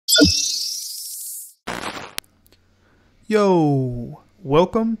Yo,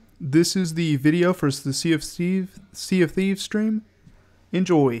 welcome. This is the video for the Sea of Thieves stream.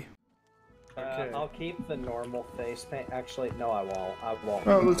 Enjoy. Okay. I'll keep the normal face paint. Actually, no, I won't. I won't.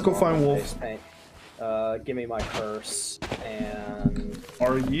 Oh, let's go find Wolf. Face paint. Give me my curse, and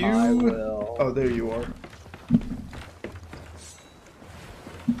are you? I will... Oh, there you are.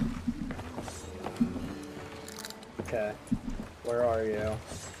 Okay, where are you?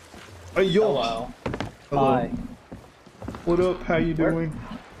 Hey, yo. Hello. Hello. Hi. What up? How you doing?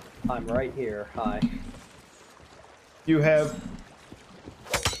 I'm right here. Hi. You have...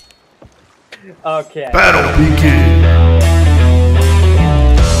 Okay. Battle begin!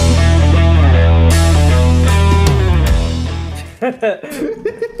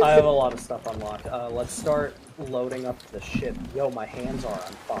 I have a lot of stuff unlocked. Let's start loading up the ship. Yo, my hands are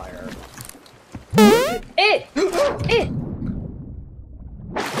on fire.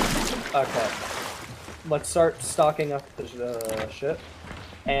 Okay. Let's start stocking up the ship.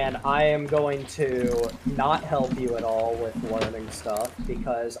 And I am going to not help you at all with learning stuff,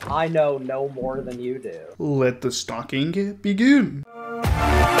 because I know no more than you do. Let the stocking begin!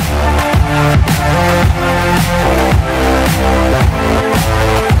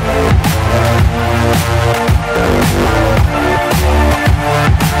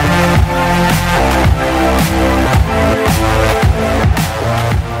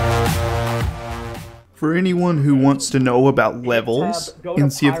 For anyone who wants to know about levels in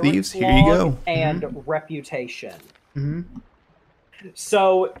Sea of Thieves, here you go. And reputation.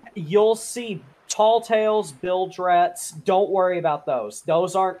 So you'll see tall tales, bilge-rats. Don't worry about those.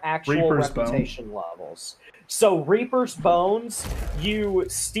 Those aren't actual Reaper's reputation levels. So Reaper's Bones, you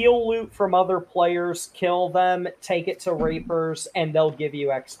steal loot from other players, kill them, take it to Reapers, and they'll give you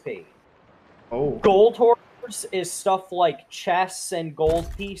XP. Oh. Gold Hoarders is stuff like chests and gold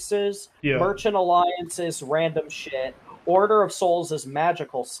pieces. Yeah. Merchant Alliance is random shit. Order of Souls is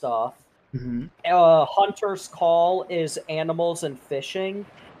magical stuff. Hunter's Call is animals and fishing.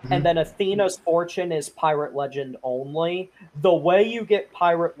 And then Athena's Fortune is Pirate Legend only. The way you get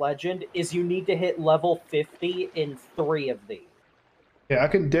Pirate Legend is you need to hit level 50 in 3 of these. Yeah, I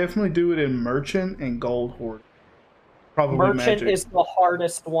can definitely do it in Merchant and Gold Hoard. Probably Merchant Magic. is the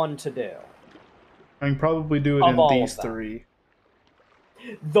hardest one to do. I can probably do it in these 3.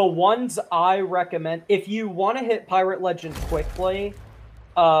 The ones I recommend, if you want to hit Pirate Legend quickly,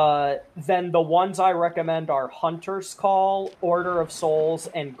 then the ones I recommend are Hunter's Call, Order of Souls,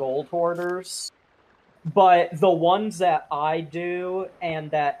 and Gold Hoarders. But the ones that I do, and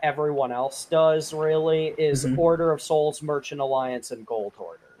that everyone else does, really, is Order of Souls, Merchant Alliance, and Gold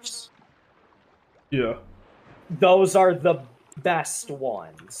Hoarders. Yeah. Those are the best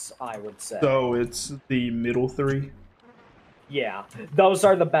ones, I would say. So it's the middle 3? Yeah, those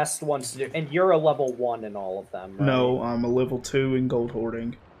are the best ones to do. And you're a level 1 in all of them, right? No, I'm a level 2 in Gold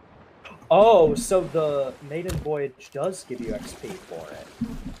Hoarding. Oh, so the Maiden Voyage does give you XP for it.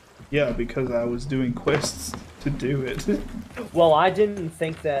 Yeah, because I was doing quests to do it. Well, I didn't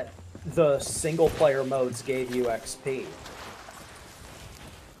think that the single-player modes gave you XP.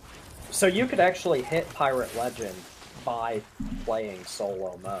 So you could actually hit Pirate Legend by playing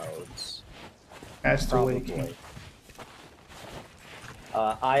solo modes. Probably.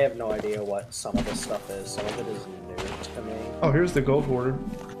 I have no idea what some of this stuff is. Some of it is new to me. Oh, here's the Gold Hoarder.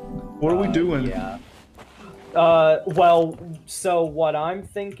 What are we doing? Yeah. Well, so what I'm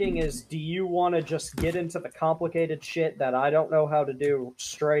thinking is, do you want to just get into the complicated shit that I don't know how to do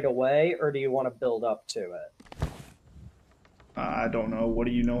straight away, or do you want to build up to it? I don't know. What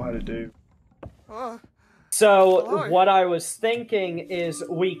do you know how to do? So, what I was thinking is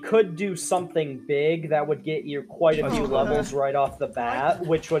we could do something big that would get you quite a few levels right off the bat,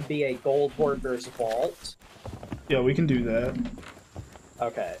 which would be a Gold Hoarder's Vault. Yeah, we can do that.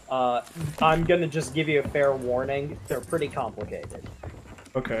 Okay, I'm gonna just give you a fair warning. They're pretty complicated.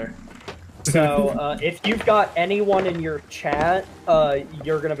 Okay. So, if you've got anyone in your chat,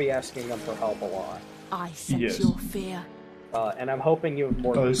 you're gonna be asking them for help a lot. I sense your fear. And I'm hoping you have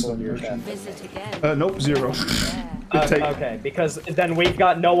more people in your chat. Visit again. Nope, 0. Okay, because then we've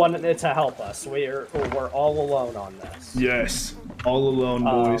got no one to help us. We're all alone on this. Yes, all alone,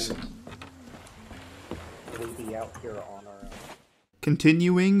 boys. We'll be out here on our own.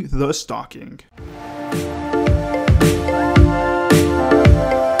 Continuing the stalking.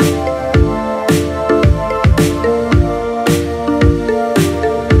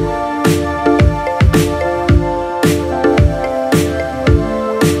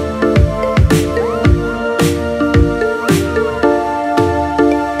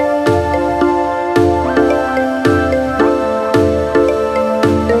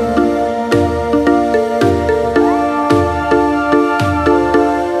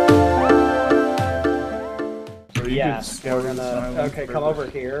 Okay, come over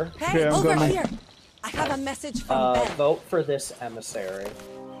here. Hey, I'm over coming. here! I have a message from Ben. Vote for this emissary.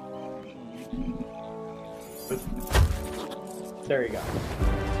 There you go.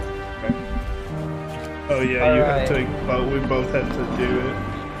 Okay. Oh yeah, All you right. have to vote. We both have to do it.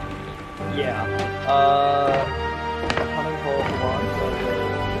 Yeah. Hunting hole one.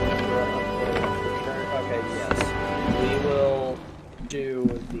 Okay, yes. We will do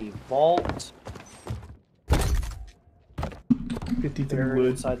the vault. 53 Buried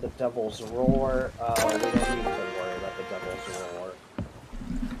wood. inside the Devil's Roar. We don't need to worry about the Devil's Roar.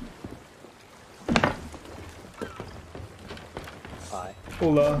 Hi.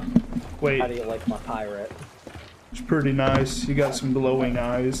 Hola. Wait, How do you like my pirate? it's pretty nice. You got some glowing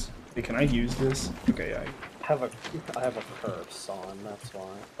eyes. Hey, can I use this? Okay, I have a curse on, that's why.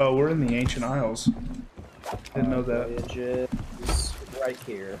 Oh, we're in the Ancient Isles. Didn't know that. Voyages right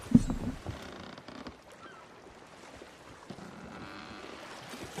here.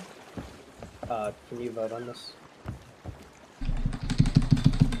 Can you vote on this?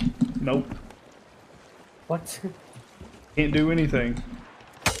 Nope. What? Can't do anything.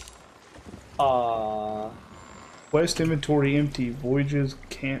 Quest inventory empty. Voyages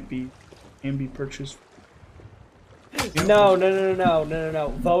can be purchased. No.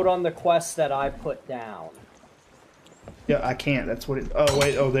 Vote on the quest that I put down. Yeah, I can't. That's what it. Oh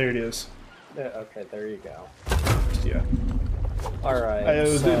wait. Oh, there it is. Okay, there you go. Yeah. Alright,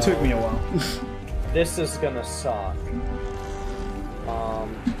 It took me a while. this is gonna suck.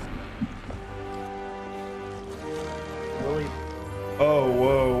 Really? Oh,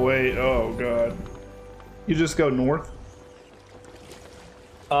 whoa, wait. Oh, God. You just go north?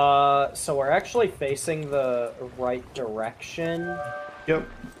 So we're actually facing the right direction. Yep.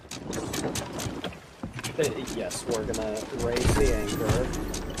 Yes, we're gonna raise the anchor.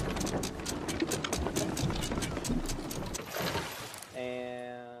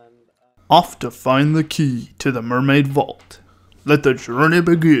 And... Off to find the key to the Mermaid Vault. Let the journey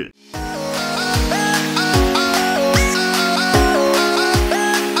begin.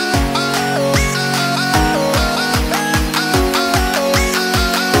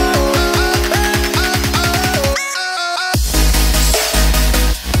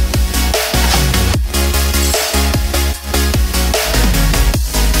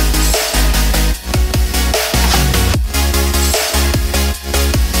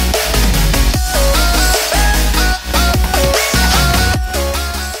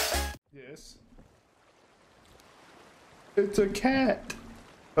 It's a cat.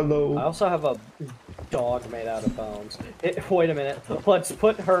 Hello. I also have a dog made out of bones. Wait a minute. Let's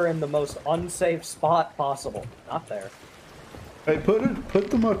put her in the most unsafe spot possible. Not there. Hey, put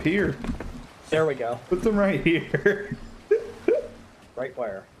them up here. There we go. Put them right here. Right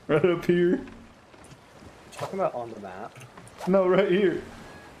where? Right up here. Talking about on the map. No, right here.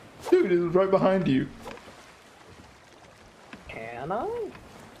 Dude, it's right behind you. Can I?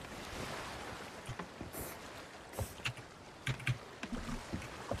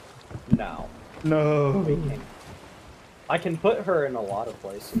 No. No. I can put her in a lot of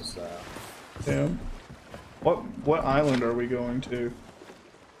places, though. Damn. What island are we going to?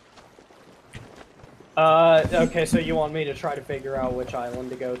 Okay, so you want me to try to figure out which island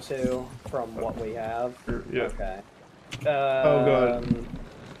to go to from what we have? Sure, yeah. Okay. Oh, God.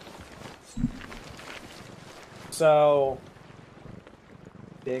 So...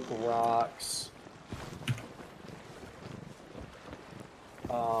 Big rocks.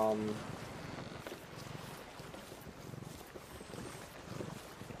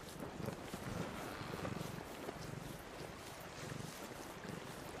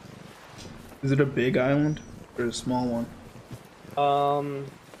 Is it a big island or a small one?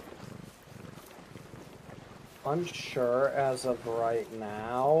 Unsure as of right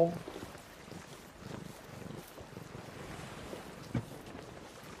now.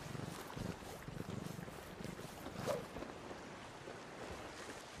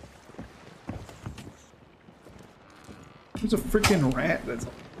 There's a freaking rat that's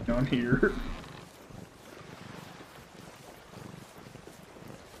on here.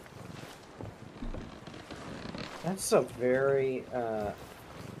 That's a very,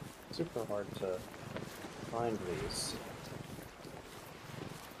 super hard to find these.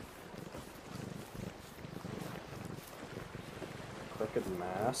 Crooked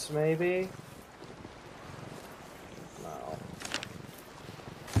Mass, maybe? No.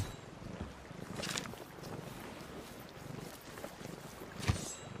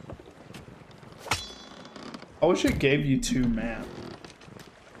 I wish it gave you 2 maps.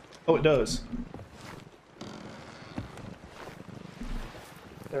 Oh, it does.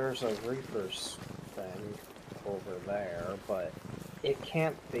 There's a Reaper's thing over there, but It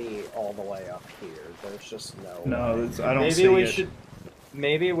can't be all the way up here. There's just no No, way. I don't see it.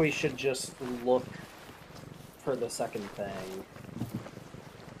 Maybe we should just look for the second thing.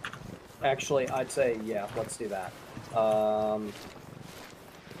 Actually, I'd say, yeah, let's do that.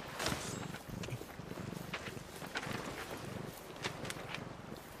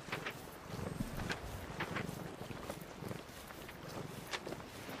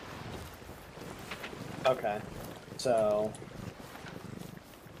 Okay, so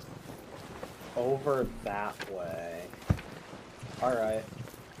over that way. All right.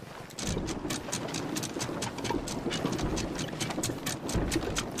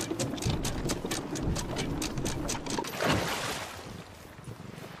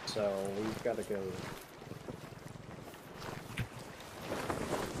 So we've got to go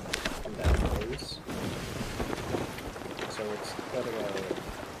come down, please. So it's got to go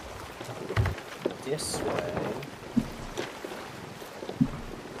this way.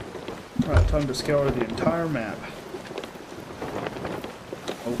 Alright, time to scour the entire map.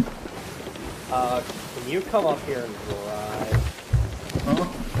 Oh. Can you come up here and drive? Huh?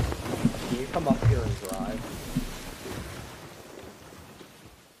 Can you come up here and drive?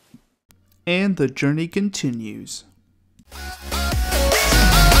 And the journey continues.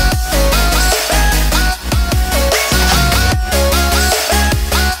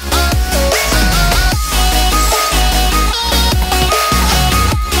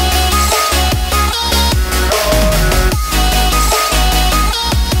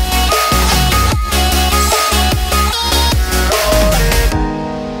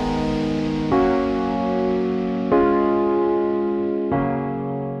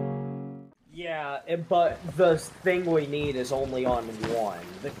 But the thing we need is only on one.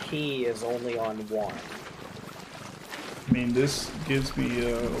 The key is only on one. I mean, this gives me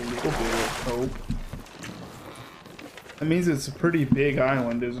a little bit of hope. That means it's a pretty big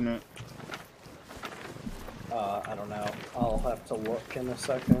island, isn't it? I don't know. I'll have to look in a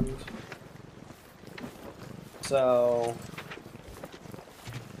second. So...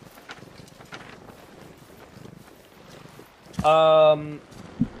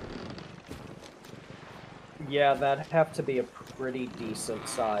 yeah, that'd have to be a pretty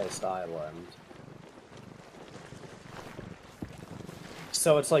decent-sized island.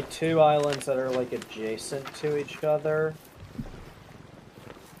 So it's like two islands that are like adjacent to each other.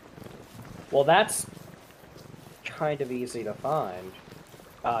 Well, that's kind of easy to find.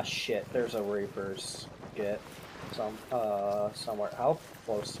 Ah, shit, there's a Reaper's Git somewhere. How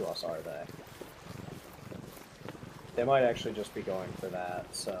close to us are they? They might actually just be going for that,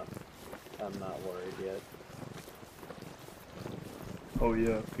 so I'm not worried yet. Oh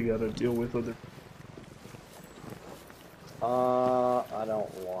yeah, we gotta deal with other... I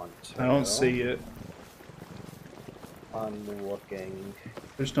don't want to. I don't see it. I'm looking.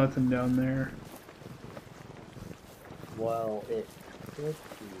 There's nothing down there. Well, it could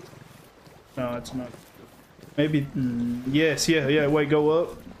be. No, it's not. Maybe... yes, yeah, wait, go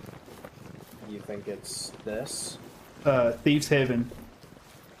up. You think it's this? Thieves Heaven.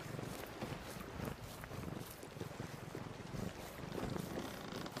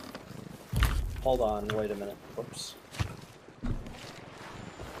 Hold on, wait a minute. Whoops.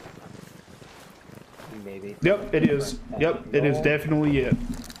 Maybe. Yep, it is. Yep, it is definitely it.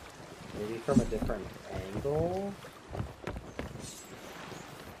 Maybe from a different angle?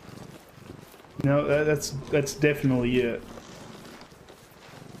 No, that's definitely it.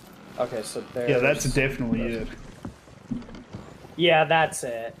 Okay, so there's... Yeah, that's definitely it. Yeah, that's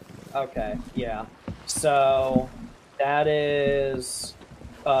it. Okay, yeah. So, that is...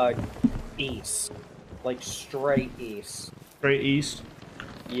 east. Like, straight east. Straight east?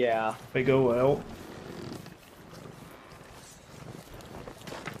 Yeah. They go out.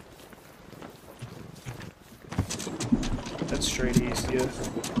 That's straight east, yeah.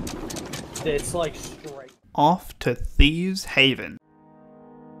 It's like straight. Off to Thieves Haven.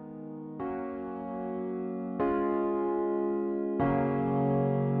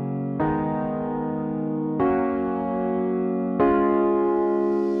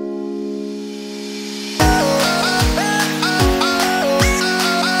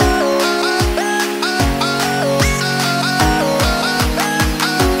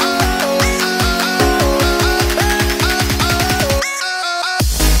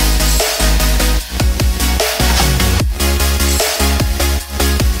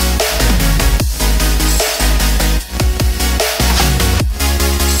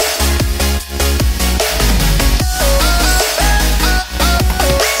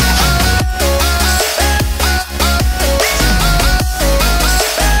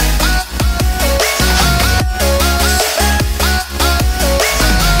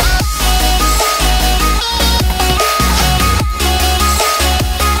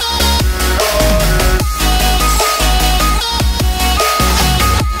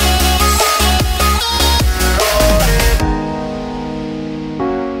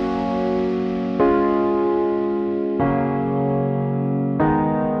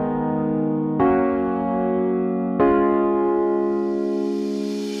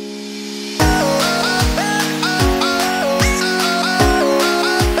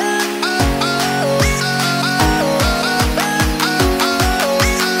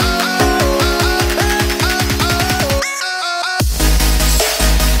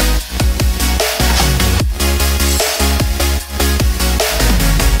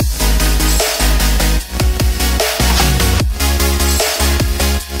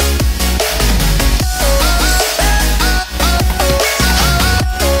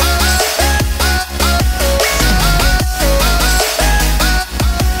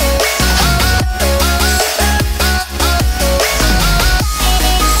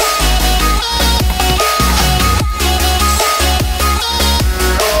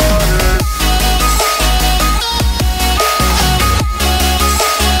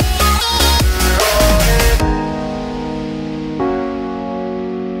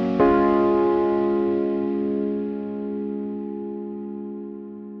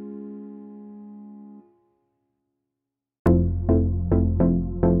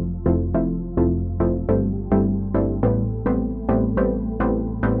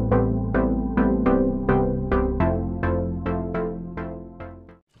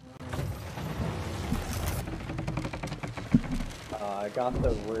 got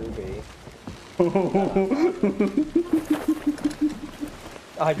the ruby.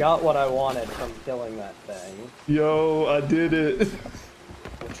 I got what I wanted from killing that thing. Yo, I did it.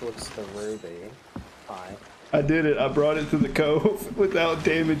 Which was the ruby. Hi. I did it. I brought it to the cove without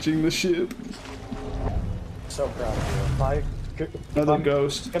damaging the ship. So proud of you. Another I'm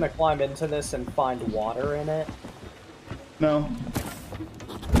ghost. gonna climb into this and find water in it. No.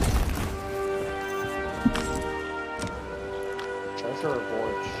 Treasure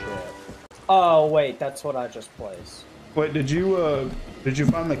aboard ship. Oh wait, that's what I just placed. Wait, did you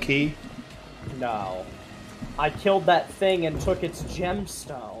find the key? No. I killed that thing and took its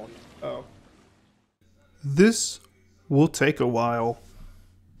gemstone. Oh. This will take a while.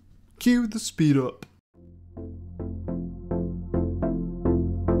 Cue the speed up.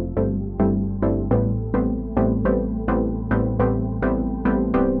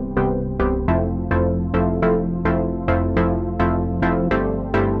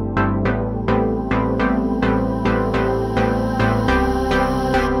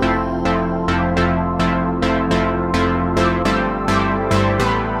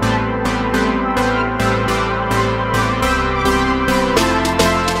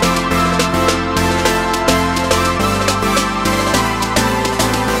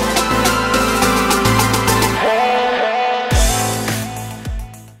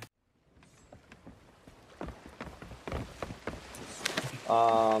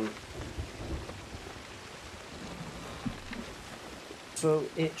 So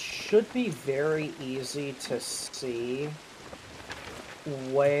it should be very easy to see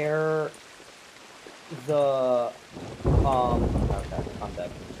where the, okay, I'm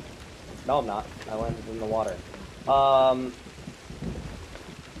dead. No, I'm not. I landed in the water.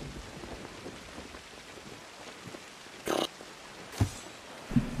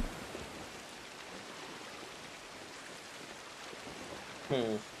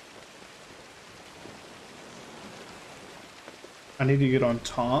 I need to get on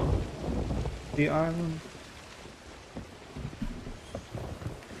top of the island.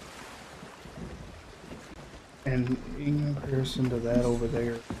 And in comparison to that over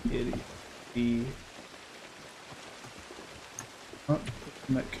there, it be that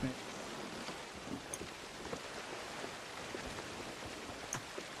connect.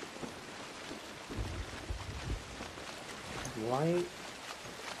 Light.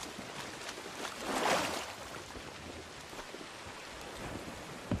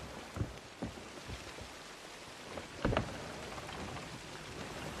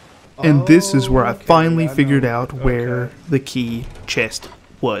 And this is where I Okay, finally I figured know. out where Okay. the key chest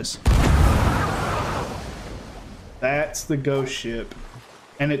was. That's the ghost ship.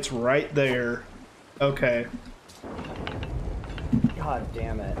 And it's right there. Okay. God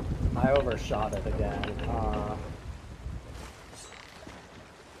damn it. I overshot it again. Is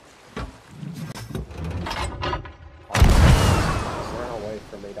there a way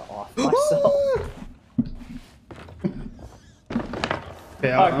for me to off myself?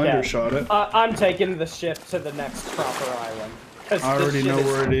 Yeah, I Okay. undershot it. I'm taking the ship to the next proper island. I already know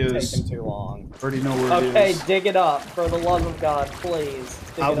where it is. Taking too long. Already know where it is. Okay, dig it up. For the love of God, please.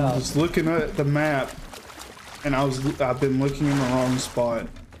 Dig I it up. was looking at the map, and I've been looking in the wrong spot.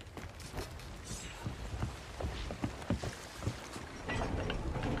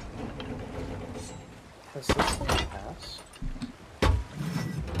 Does this thing pass?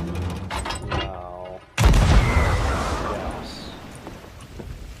 No. Yes.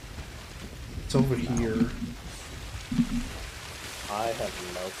 It's over here. I have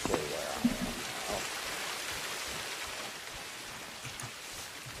no clue where I am now.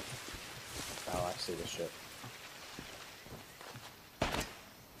 Oh, I see the ship.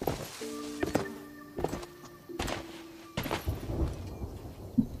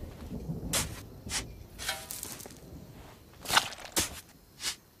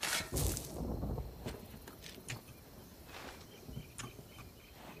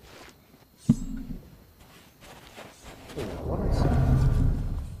 What is that?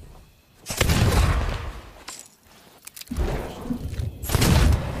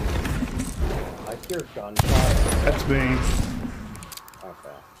 I hear gunshots. That's me.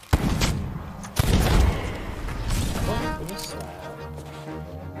 Okay. What is that?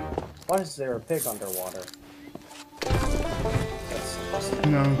 Why is there a pig underwater? That's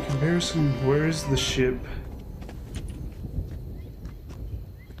disgusting. No, in comparison, where is the ship?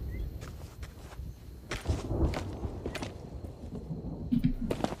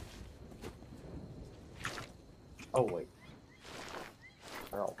 Oh wait.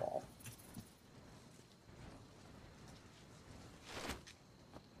 Barrel ball.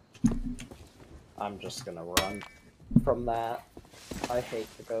 I'm just gonna run from that. I hate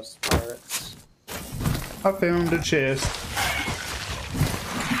the ghost pirates. I found a chest.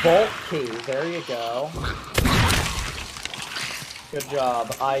 Vault key, there you go. Good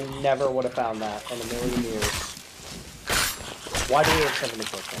job. I never would have found that in a million years. Why do we have so many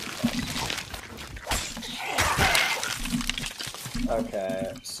quick ones?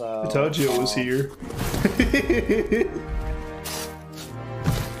 Okay, so... I told you it was here.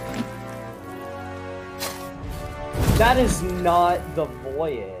 That is not the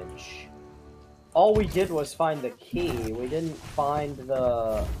voyage. All we did was find the key. We didn't find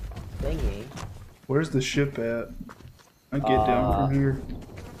the thingy. Where's the ship at? I get down from here.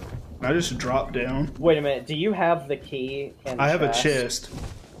 I just drop down. Wait a minute. Do you have the key in the I have chest? a chest.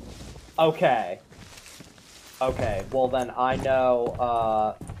 Okay. Okay. Well then, I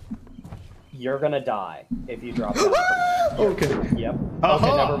know. You're gonna die if you drop down. Okay. Yep. Aha!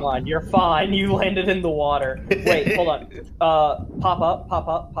 Okay, never mind. You're fine. You landed in the water. Wait, hold on. Pop up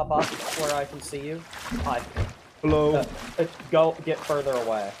where I can see you. Hi. Hello. Go get further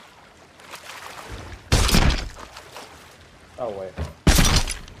away. Oh wait.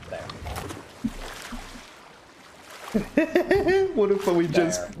 There. What if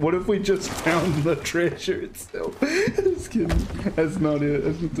we just found the treasure itself? Just kidding. That's not it.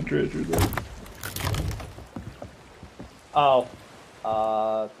 That's not the treasure though. Oh.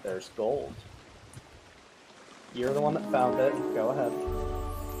 There's gold. You're the one that found it. Go ahead.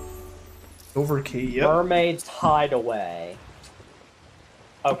 Over key, yep. Mermaid's Hideaway.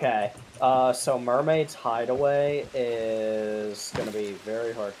 Okay. So Mermaid's Hideaway is gonna be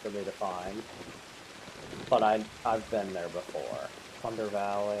very hard for me to find. But I've been there before. Thunder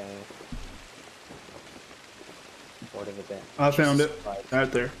Valley. Where have it been? I found it.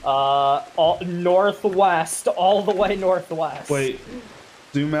 Right there. All northwest, all the way northwest. Wait.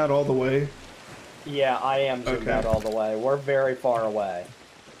 Zoom out all the way. Yeah, I am zoomed Okay. out all the way. We're very far away.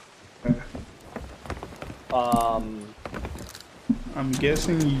 Okay. I'm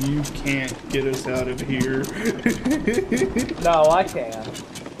guessing you can't get us out of here. No, I can.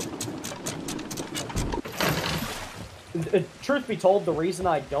 Truth be told, the reason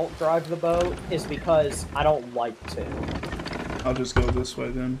I don't drive the boat is because I don't like to. I'll just go this way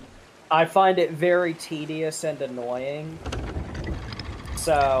then. I find it very tedious and annoying.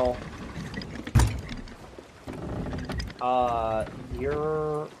 So,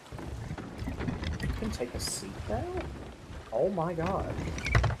 you can take a seat now? Oh my god.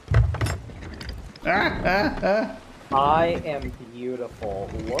 I am beautiful.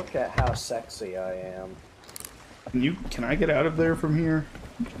 Look at how sexy I am. Can I get out of there from here?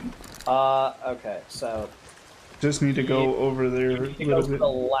 Okay, so... Just need to go over there You a need to little go to bit. the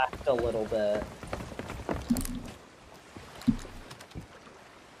left a little bit.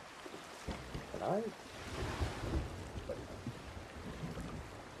 Can I?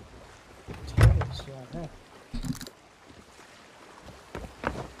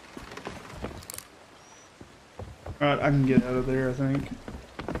 Alright, I can get out of there, I think.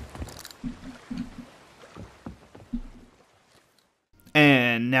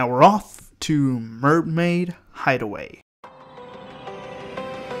 And now we're off to Mermaid Hideaway.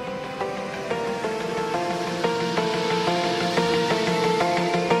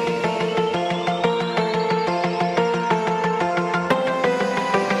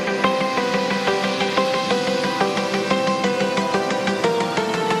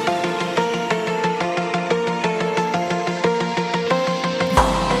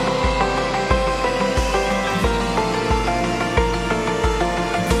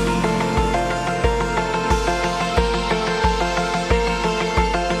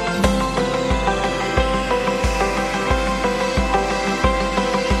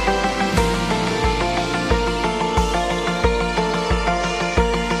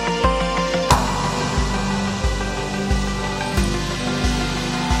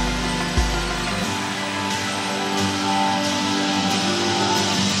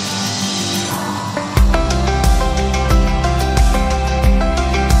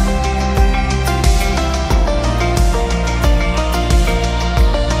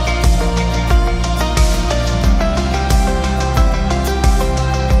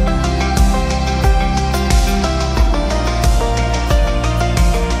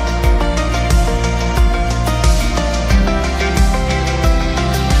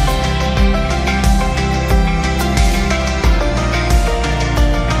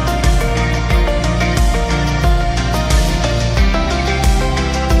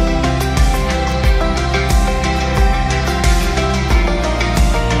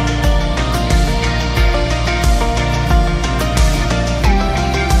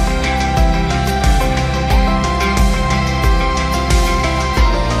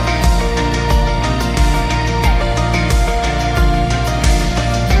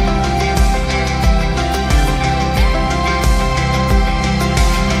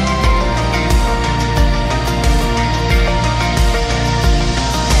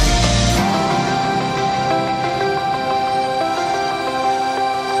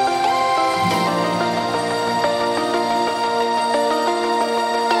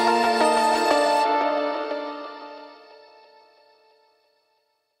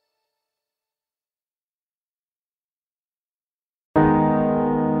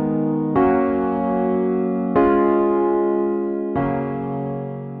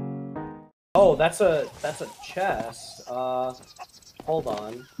 that's a chest. Hold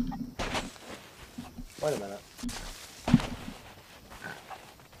on. Wait a minute.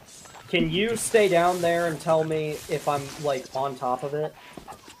 Can you stay down there and tell me if I'm, like, on top of it?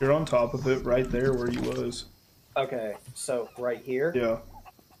 You're on top of it right there where you was. Okay, so right here? Yeah.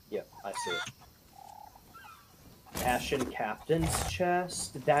 Yep, I see it. Ashen Captain's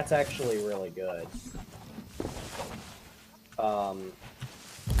chest? That's actually really good.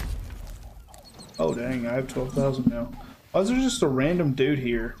 Oh dang, I have 12,000 now. Why is there just a random dude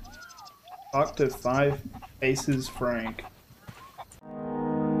here? Talk to 5 Aces Frank.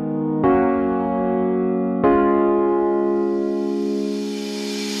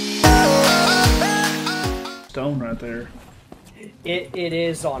 Stone right there. It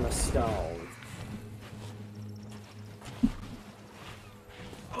is on a stone.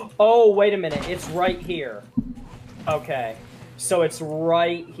 Oh, wait a minute. It's right here. Okay. So it's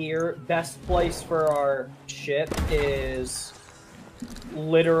right here. Best place for our ship is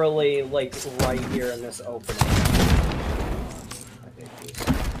literally, like, right here in this opening.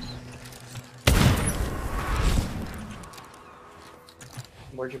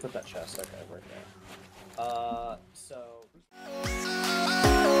 Where'd you put that chest? Okay, right there. So...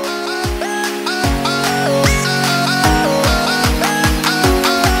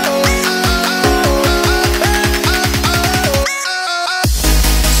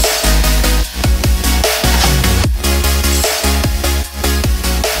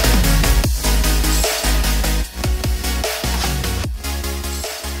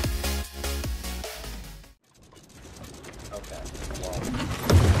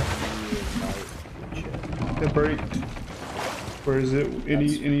 It braked. Where is it?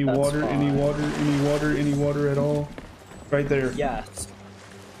 Any water? fine. Any water? Any water? Any water at all? Right there. Yes.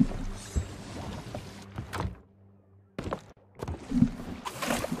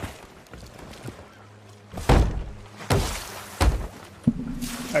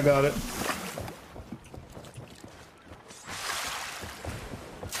 I got it.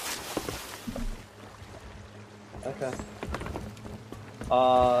 Okay.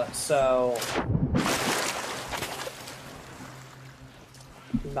 So...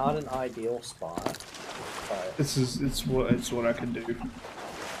 Not an ideal spot, but... It's what I can do.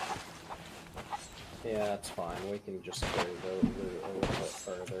 Yeah, it's fine. We can just go a little bit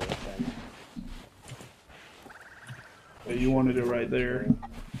further, I think. Yeah, you wanted it right there.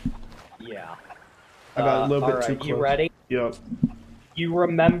 Yeah. I got a little bit too Alright, close. you ready? Yep. You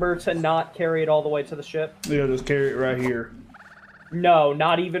remember to not carry it all the way to the ship? Yeah, just carry it right here. No,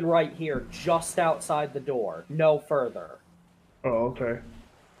 not even right here. Just outside the door. No further. Oh, okay.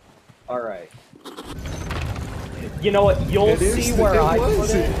 Alright. You know what? You'll see where I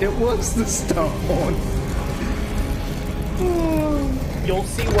put it. It was the stone. You'll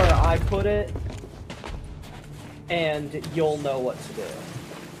see where I put it, and you'll know what to do.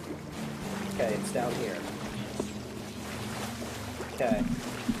 Okay, it's down here. Okay.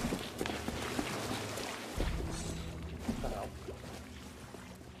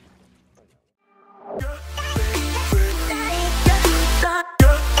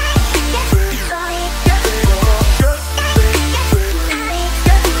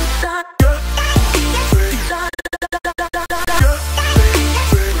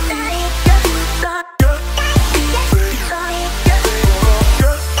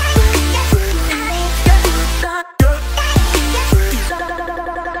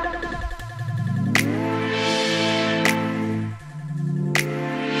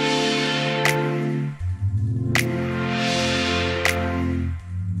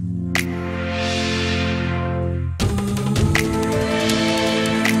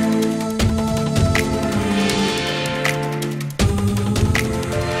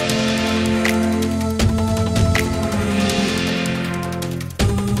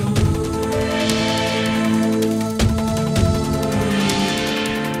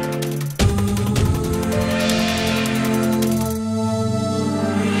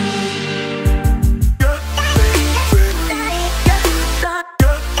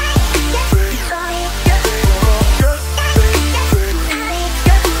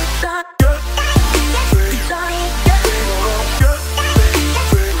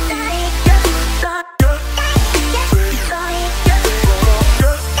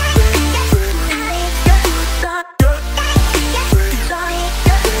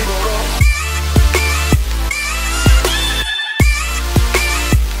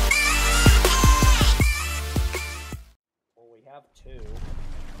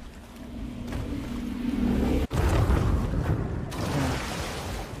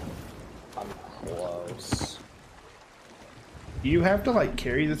 You have to like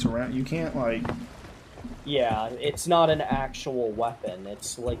carry this around. You can't like. Yeah, it's not an actual weapon.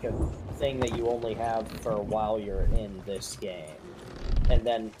 It's like a thing that you only have for while you're in this game. And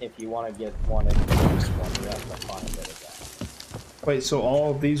then if you want to get one in the next one, you have to find it again. Wait, so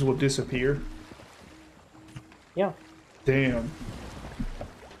all of these will disappear? Yeah. Damn.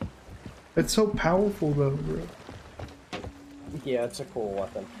 It's so powerful though, bro. Yeah, it's a cool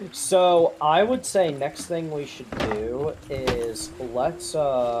weapon. So I would say next thing we should do is let's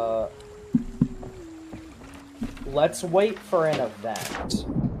wait for an event.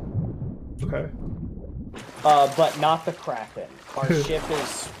 Okay. But not the Kraken. Our ship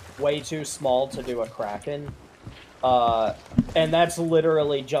is way too small to do a Kraken. And that's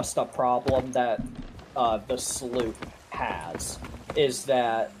literally just a problem that the sloop has. Is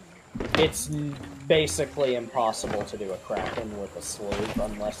that it's basically impossible to do a Kraken with a sloop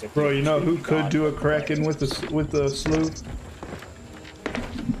unless if Bro, you know who could do a Kraken with the sloop?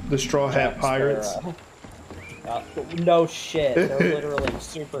 The Straw Hat Pirates. No shit, they're literally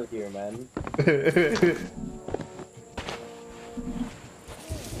superhuman. Of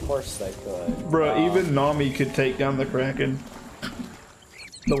course they could. Bro, even Nami could take down the Kraken.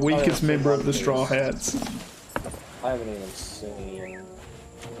 The weakest member of the Straw Hats. I haven't even seen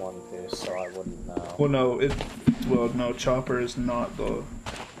One Piece, so I wouldn't know. Well, no, Chopper is not the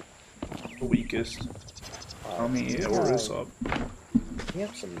weakest. Nami or Usopp. You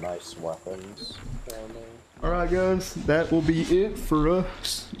have some nice weapons for me. Alright guys, that will be it for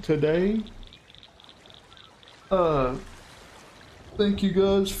us today. Thank you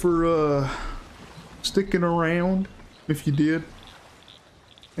guys for sticking around, if you did.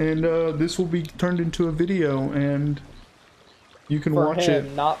 And this will be turned into a video and you can watch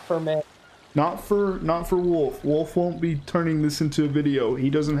it. Not for me. Not for Wolf. Wolf won't be turning this into a video. He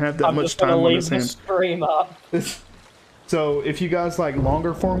doesn't have that much time on his hands. Stream up. So if you guys like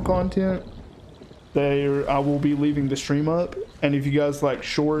longer form content, I will be leaving the stream up. And if you guys like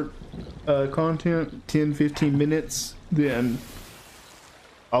short content, 10-15 minutes, then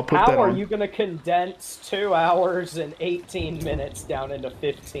I'll put that on. How are you going to condense 2 hours and 18 minutes down into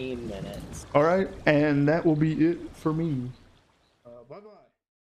 15 minutes? Alright, and that will be it for me. Bye-bye.